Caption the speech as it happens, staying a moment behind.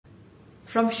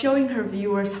From showing her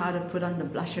viewers how to put on the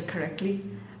blusher correctly,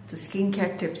 to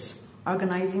skincare tips,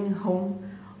 organizing home,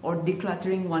 or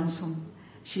decluttering one's home,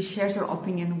 she shares her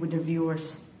opinion with her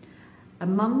viewers. A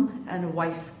mom and a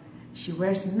wife, she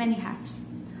wears many hats.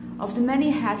 Of the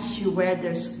many hats she wears,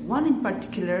 there's one in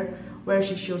particular where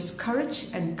she shows courage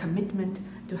and commitment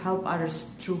to help others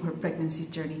through her pregnancy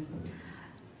journey.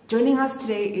 Joining us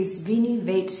today is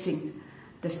Vinnievaidsingh,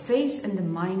 the face and the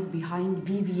mind behind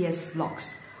VVS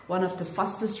Vlogs, one of the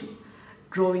fastest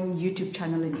growing YouTube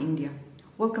channel in India.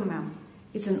 Welcome, ma'am.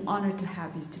 It's an honor to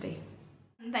have you today.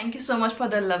 Thank you so much for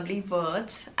the lovely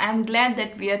words. I'm glad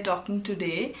that we are talking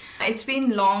today. It's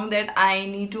been long that I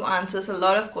need to answer a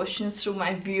lot of questions through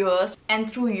my viewers,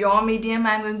 and through your medium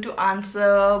I'm going to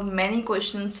answer many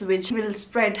questions which will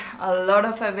spread a lot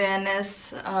of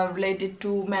awareness related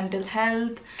to mental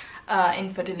health,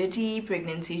 infertility,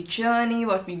 pregnancy journey,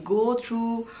 what we go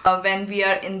through when we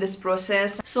are in this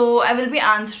process. So I will be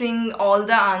answering all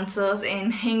the answers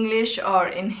in English or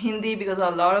in Hindi because a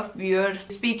lot of viewers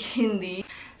speak Hindi.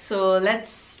 So let's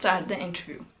start the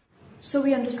interview. So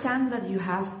we understand that you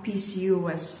have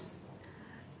PCOS.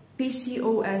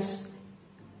 PCOS,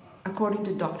 according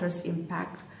to doctors,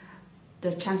 impact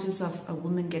the chances of a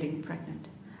woman getting pregnant.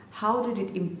 How did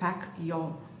it impact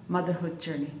your motherhood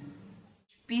journey?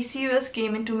 PCOS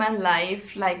came into my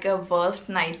life like a worst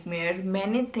nightmare.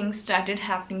 Many things started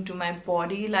happening to my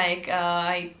body, like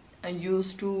I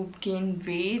used to gain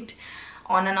weight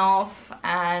on and off,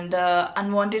 and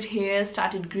unwanted hair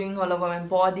started growing all over my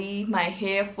body. My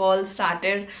hair fall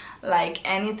started like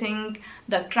anything.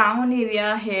 The crown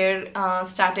area hair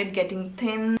started getting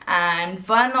thin, and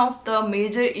one of the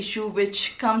major issue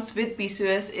which comes with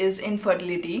PCOS is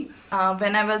infertility.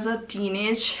 When I was a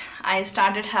teenage, I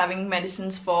started having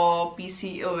medicines for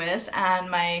PCOS,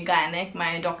 and my gynec,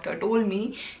 my doctor, told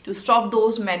me to stop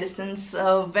those medicines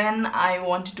when I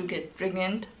wanted to get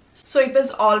pregnant. So it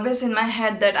was always in my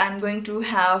head that I'm going to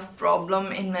have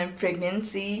problem in my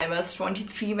pregnancy. I was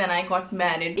 23 when I got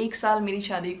married. एक साल मेरी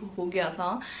शादी को हो गया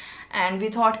था, and we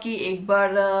thought कि एक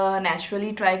बार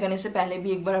naturally try करने से पहले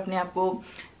भी एक बार अपने आप को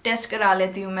टेस्ट करा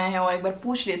लेती हूँ मैं, और एक बार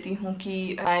पूछ लेती हूँ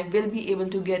कि I will be able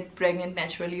to get pregnant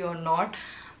naturally or not.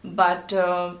 But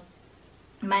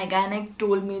my gynec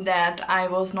told me that I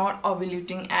was not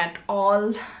ovulating at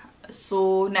all,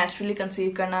 so naturally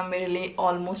conceive करना मेरे लिए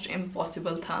almost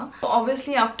impossible था. So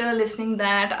obviously after listening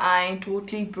that, I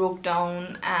totally broke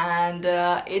down, and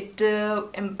it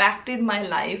impacted my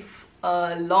life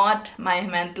a lot. My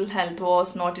mental health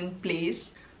was not in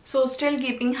place. So still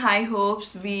keeping high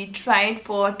hopes, we tried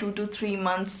for 2 to 3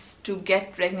 months to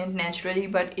get pregnant naturally,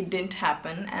 but it didn't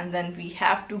happen, and then we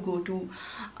have to go to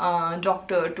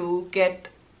doctor to get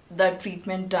the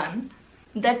treatment done.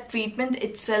 That treatment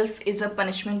itself is a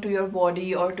punishment to your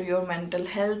body or to your mental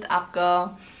health.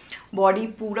 आपका body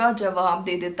पूरा जवाब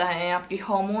दे देता है, आपके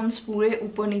hormones पूरे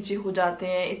ऊपर नीचे हो जाते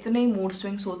हैं, इतने मूड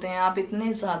स्विंग्स होते हैं, आप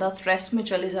इतने ज़्यादा स्ट्रेस में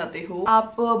चले जाते हो,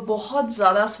 आप बहुत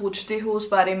ज़्यादा सोचते हो उस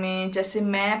बारे में. जैसे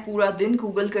मैं पूरा दिन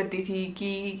गूगल करती थी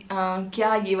कि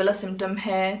क्या ये वाला सिम्टम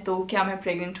है तो क्या मैं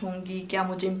प्रेग्नेंट होंगी, क्या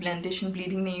मुझे इम्प्लांटेशन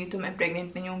ब्लीडिंग नहीं हुई तो मैं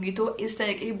प्रेग्नेंट नहीं होंगी. तो इस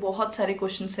तरह के बहुत सारे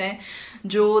क्वेश्चंस हैं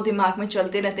जो दिमाग में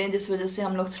चलते रहते हैं, जिस वजह से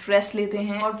हम लोग स्ट्रेस लेते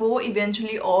हैं, और वो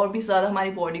इवेंचुअली और भी ज़्यादा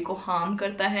हमारी बॉडी को हार्म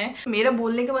करता है. मेरा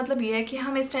बोलने का मतलब ये है कि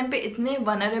हम इस टाइम पे इतने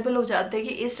वनरेबल हो जाते हैं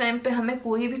कि इस टाइम पे हमें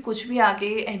कोई भी कुछ भी आके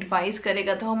एडवाइस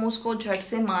करेगा तो हम उसको झट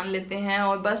से मान लेते हैं,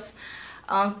 और बस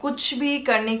कुछ भी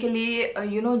करने के लिए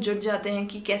जुट जाते हैं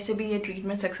कि कैसे भी ये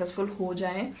ट्रीटमेंट सक्सेसफुल हो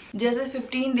जाए. जैसे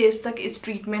 15 डेज तक इस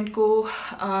ट्रीटमेंट को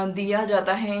दिया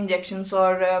जाता है इंजेक्शंस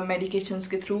और मेडिकेशंस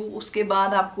के थ्रू. उसके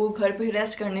बाद आपको घर पे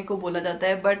रेस्ट करने को बोला जाता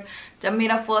है. बट जब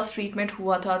मेरा फर्स्ट ट्रीटमेंट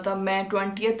हुआ था तब मैं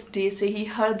 20th डे से ही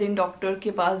हर दिन डॉक्टर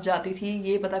के पास जाती थी,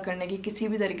 ये पता करने की किसी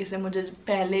भी तरीके से मुझे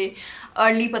पहले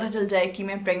अर्ली पता चल जाए कि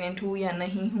मैं प्रेग्नेंट हूँ या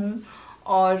नहीं हूँ.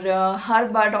 और हर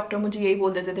बार डॉक्टर मुझे यही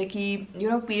बोल देते थे कि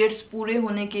पीरियड्स पूरे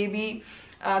होने के भी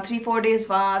 3-4 डेज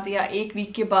बाद या 1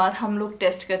 वीक के बाद हम लोग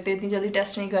टेस्ट करते, इतनी जल्दी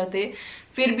टेस्ट नहीं करते.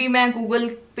 फिर भी मैं गूगल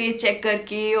पे चेक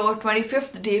करके, और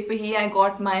 25th डे पे ही I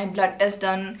got my blood test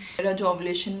done. मेरा जो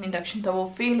ओवुलेशन इंडक्शन था वो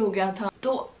फेल हो गया था.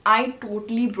 तो आई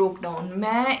टोटली ब्रोक डाउन.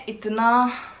 मैं इतना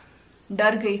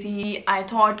डर गई थी. आई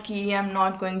थॉट कि I am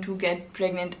not going to get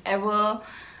pregnant ever,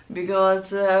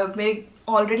 because मेरे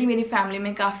ऑलरेडी मेरी फैमिली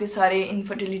में काफ़ी सारे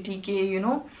इनफर्टिलिटी के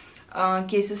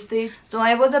केसेस थे. सो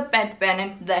I was a pet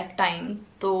parent that time.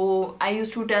 तो आई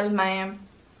use to tell my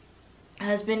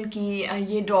husband कि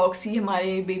ये डॉग्स ही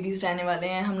हमारे बेबीज रहने वाले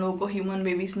हैं, हम लोगों को ह्यूमन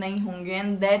बेबीज नहीं होंगे.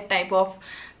 And that type of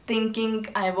thinking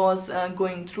I was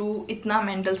going through. इतना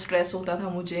मेंटल स्ट्रेस होता था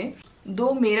मुझे.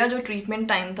 दो मेरा जो ट्रीटमेंट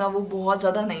टाइम था वो बहुत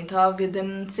ज़्यादा नहीं था, विद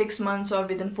इन 6 months और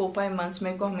विद इन 4-5 months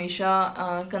मेरे को हमेशा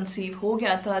कंसीव हो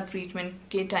गया था ट्रीटमेंट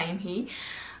के टाइम ही।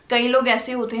 कई लोग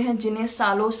ऐसे होते हैं जिन्हें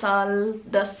सालों साल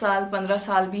 10 साल 15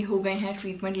 साल भी हो गए हैं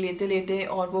ट्रीटमेंट लेते लेते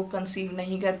और वो कंसीव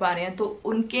नहीं कर पा रहे हैं, तो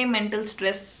उनके मेंटल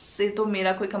स्ट्रेस से तो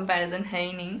मेरा कोई कंपैरिजन है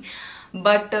ही नहीं।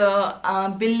 But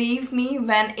believe me,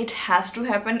 when it has to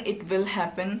happen it will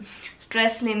happen.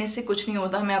 Stress लेने से कुछ नहीं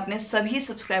होता। मैं अपने सभी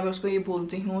सब्सक्राइबर्स को ये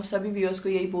बोलती हूँ, सभी व्यूअर्स को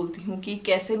यही बोलती हूँ कि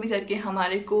कैसे भी करके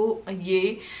हमारे को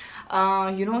ये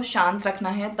शांत रखना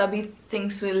है, तभी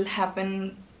things will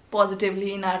happen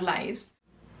positively in our lives.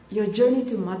 Your journey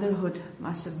to motherhood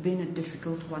must have been a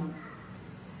difficult one.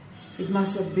 It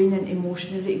must have been an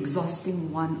emotionally exhausting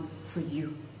one for you.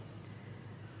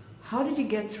 How did you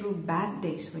get through bad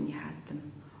days when you had them?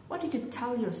 What did you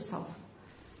tell yourself?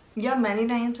 Yeah, many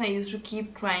times I used to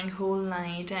keep crying whole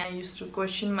night and I used to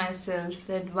question myself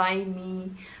that why me?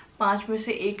 5 में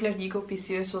से एक लड़की को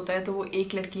PCOS होता है तो वो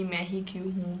एक लड़की मैं ही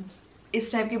क्यों हूँ?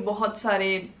 इस टाइप के बहुत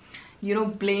सारे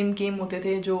ब्लेम गेम होते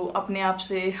थे जो अपने आप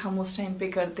से हम उस टाइम पे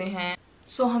करते हैं।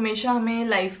 सो हमेशा हमें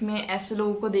लाइफ में ऐसे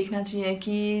लोगों को देखना चाहिए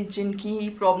कि जिनकी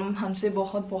प्रॉब्लम हमसे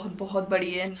बहुत बहुत बहुत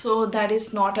बड़ी है। So that is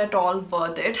not at all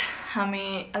worth it.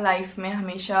 हमें लाइफ में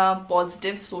हमेशा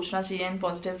पॉजिटिव सोचना चाहिए एंड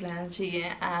पॉजिटिव रहना चाहिए,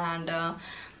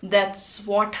 and that's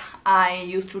what I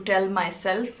used to tell my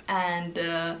self and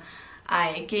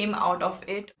I came out of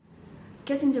it.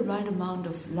 Getting the right amount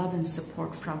of love and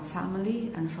support from family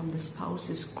and from the spouse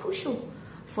is crucial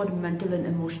for the mental and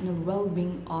emotional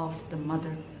well-being of the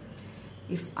mother.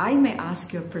 If I may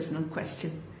ask you a personal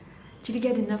question, did you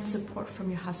get enough support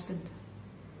from your husband?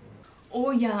 Oh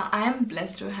yeah, I am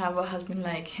blessed to have a husband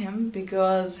like him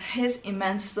because his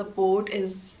immense support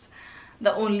is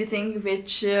the only thing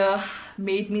which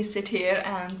made me sit here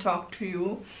and talk to you.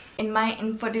 In my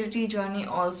infertility journey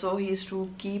also, he used to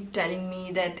keep telling me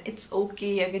that it's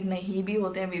okay, अगर नहीं भी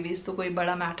होते हैं babies तो कोई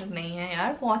बड़ा matter नहीं है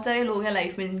यार, बहुत सारे लोग हैं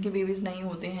लाइफ में जिनके बेबीज नहीं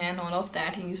होते हैं, and all of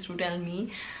that he used to tell me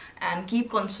and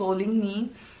keep consoling me.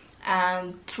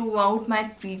 And throughout my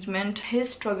treatment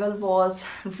his struggle was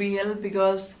real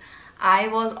because I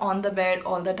was on the bed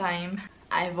all the time.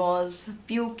 I was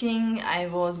puking, I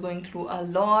was going through a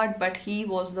lot, but he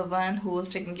was the one who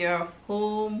was taking care of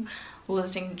home, who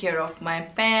was taking care of my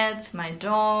pets, my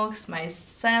dogs,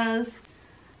 myself.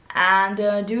 And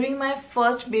during my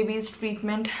first baby's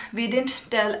treatment, we didn't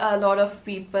tell a lot of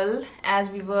people as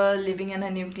we were living in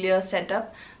a nuclear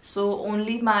setup. So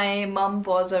only my mom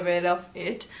was aware of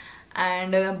it.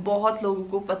 And बहुत लोगों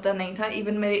को पता नहीं था,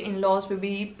 even मेरे in-laws पे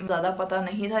भी ज़्यादा पता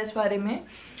नहीं था इस बारे में।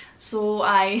 So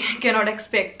I cannot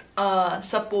expect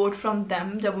support from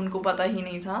them जब उनको पता ही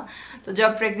नहीं था। तो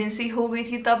जब प्रेगनेंसी हो गई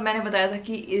थी तब मैंने बताया था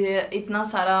कि इतना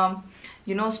सारा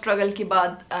struggle के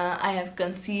बाद I have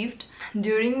conceived.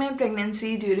 During my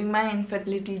pregnancy, during my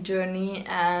infertility journey,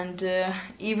 and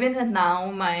even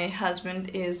now my husband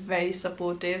is very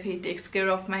supportive. He takes care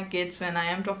of my kids when I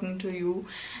am talking to you.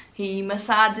 He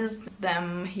massages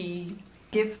them, he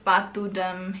give bath to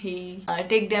them, he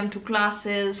take them to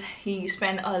classes, he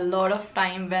spend a lot of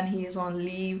time when he is on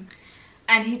leave,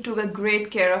 and he took a great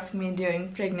care of me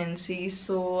during pregnancy.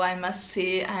 So I must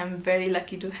say I am very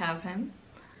lucky to have him.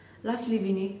 Lastly,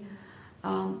 Vinnie,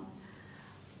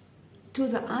 to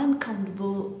the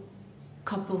uncomfortable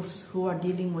couples who are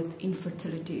dealing with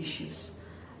infertility issues,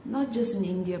 not just in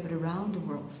India but around the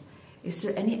world, is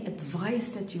there any advice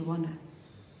that you want to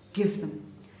give them?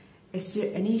 Is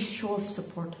there any show of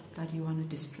support that you want to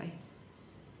display?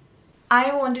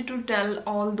 I wanted to tell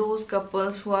all those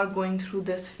couples who are going through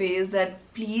this phase that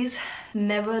please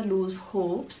never lose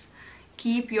hopes.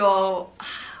 Keep your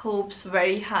hopes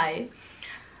very high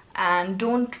and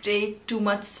don't take too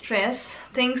much stress.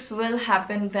 Things will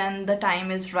happen when the time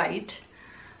is right.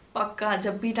 पक्का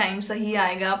जब भी time सही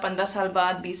आएगा, 15 साल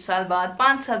बाद, 20 साल बाद,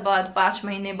 5 साल बाद, 5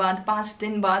 महीने बाद, 5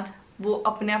 दिन बाद, वो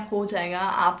अपने आप हो जाएगा।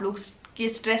 आप लोग के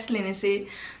स्ट्रेस लेने से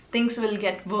things will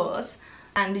get worse,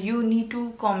 and you need to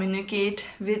communicate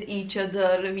with each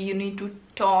other, you need to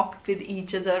talk with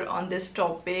each other on this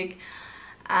topic,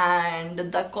 and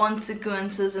the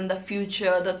consequences in the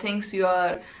future, the things you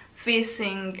are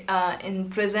facing in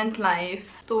present life.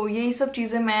 तो यही सब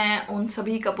चीज़ें मैं उन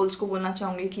सभी couples को बोलना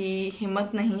चाहूँगी कि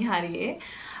हिम्मत नहीं हारिए,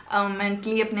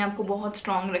 मेंटली अपने आप को बहुत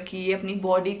स्ट्रॉन्ग रखिए, अपनी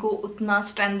बॉडी को उतना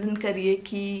स्ट्रेंथन करिए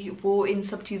कि वो इन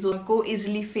सब चीज़ों को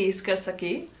इजीली फेस कर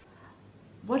सके.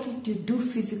 What did you do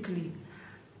physically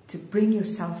to bring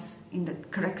yourself in the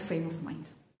correct frame of mind?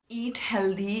 Eat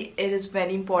healthy, it is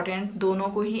very important. दोनों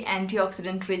को ही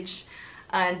antioxidant rich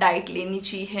डाइट लेनी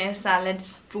चाहिए.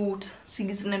 सैलड्स, फ्रूट्स,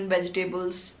 सीजनल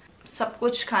वेजिटेबल्स, सब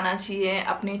कुछ खाना चाहिए,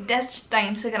 अपने टेस्ट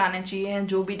टाइम से कराने चाहिए,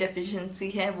 जो भी डेफिशिएंसी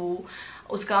है वो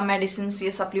उसका मेडिसिन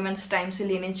या सप्लीमेंट्स टाइम से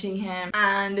लेने चाहिए।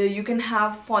 And you can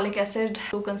have folic acid.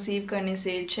 तो कंसीव करने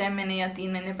से 6 महीने या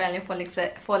 3 महीने पहले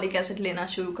फॉलिक एसिड लेना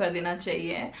शुरू कर देना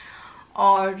चाहिए।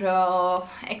 और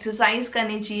एक्सरसाइज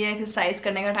करनी चाहिए। एक्सरसाइज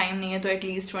करने का टाइम नहीं है तो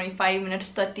एटलीस्ट 25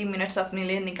 मिनट्स 30 मिनट्स अपने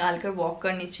लिए निकाल कर वॉक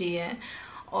करनी चाहिए।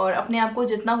 और अपने आप को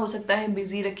जितना हो सकता है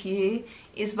बिजी रखिए।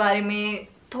 इस बारे में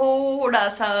थोड़ा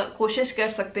सा कोशिश कर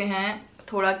सकते हैं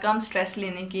थोड़ा कम स्ट्रेस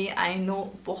लेने की। आई नो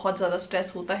बहुत ज़्यादा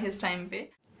स्ट्रेस होता है इस टाइम पे।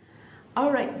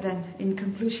 Alright then, in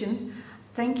conclusion,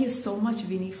 thank you so much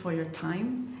Vinnie for your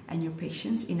time and your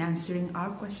patience in answering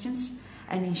our questions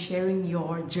and in sharing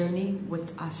your journey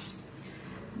with us.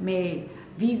 May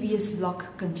VVS vlog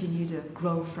continue to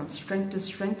grow from strength to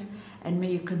strength, and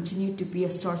may you continue to be a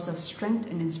source of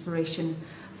strength and inspiration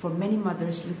for many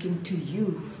mothers looking to you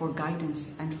for guidance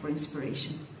and for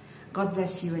inspiration. God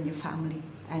bless you and your family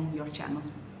and your channel.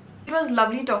 It was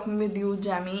lovely talking with you,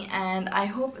 Jamie, and I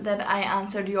hope that I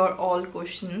answered your all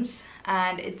questions.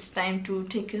 And it's time to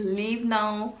take a leave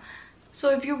now. So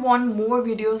if you want more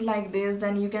videos like this,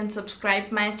 then you can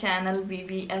subscribe my channel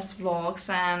VVS Vlogs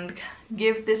and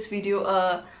give this video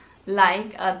a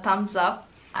like, a thumbs up.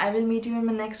 I will meet you in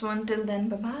my next one. Till then,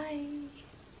 bye bye.